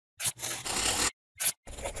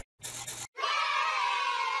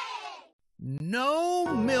No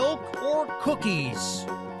milk or cookies.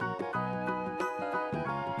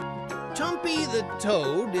 Tumpy the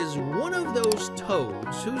Toad is one of those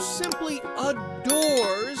toads who simply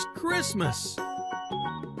adores Christmas.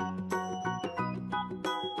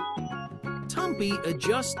 Tumpy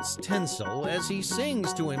adjusts tinsel as he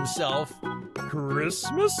sings to himself,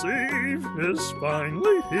 Christmas Eve is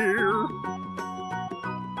finally here.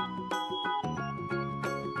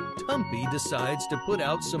 Tumpy decides to put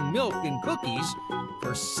out some milk and cookies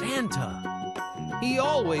for Santa. He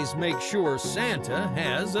always makes sure Santa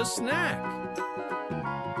has a snack.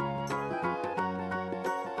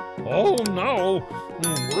 Oh no,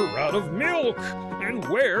 we're out of milk. And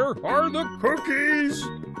where are the cookies?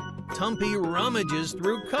 Tumpy rummages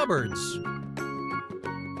through cupboards.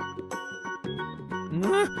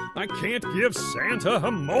 I can't give Santa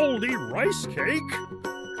a moldy rice cake.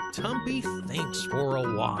 Tumpy thinks for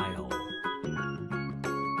a while.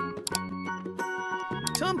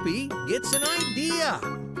 Tumpy gets an idea.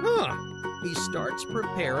 He starts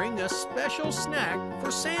preparing a special snack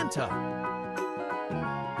for Santa.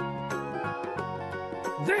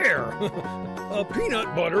 There! A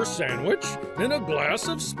peanut butter sandwich and a glass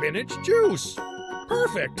of spinach juice.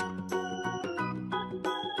 Perfect!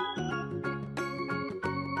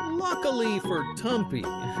 Luckily for Tumpy,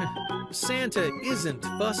 Santa isn't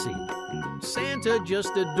fussy. Santa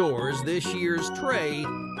just adores this year's tray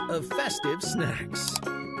of festive snacks.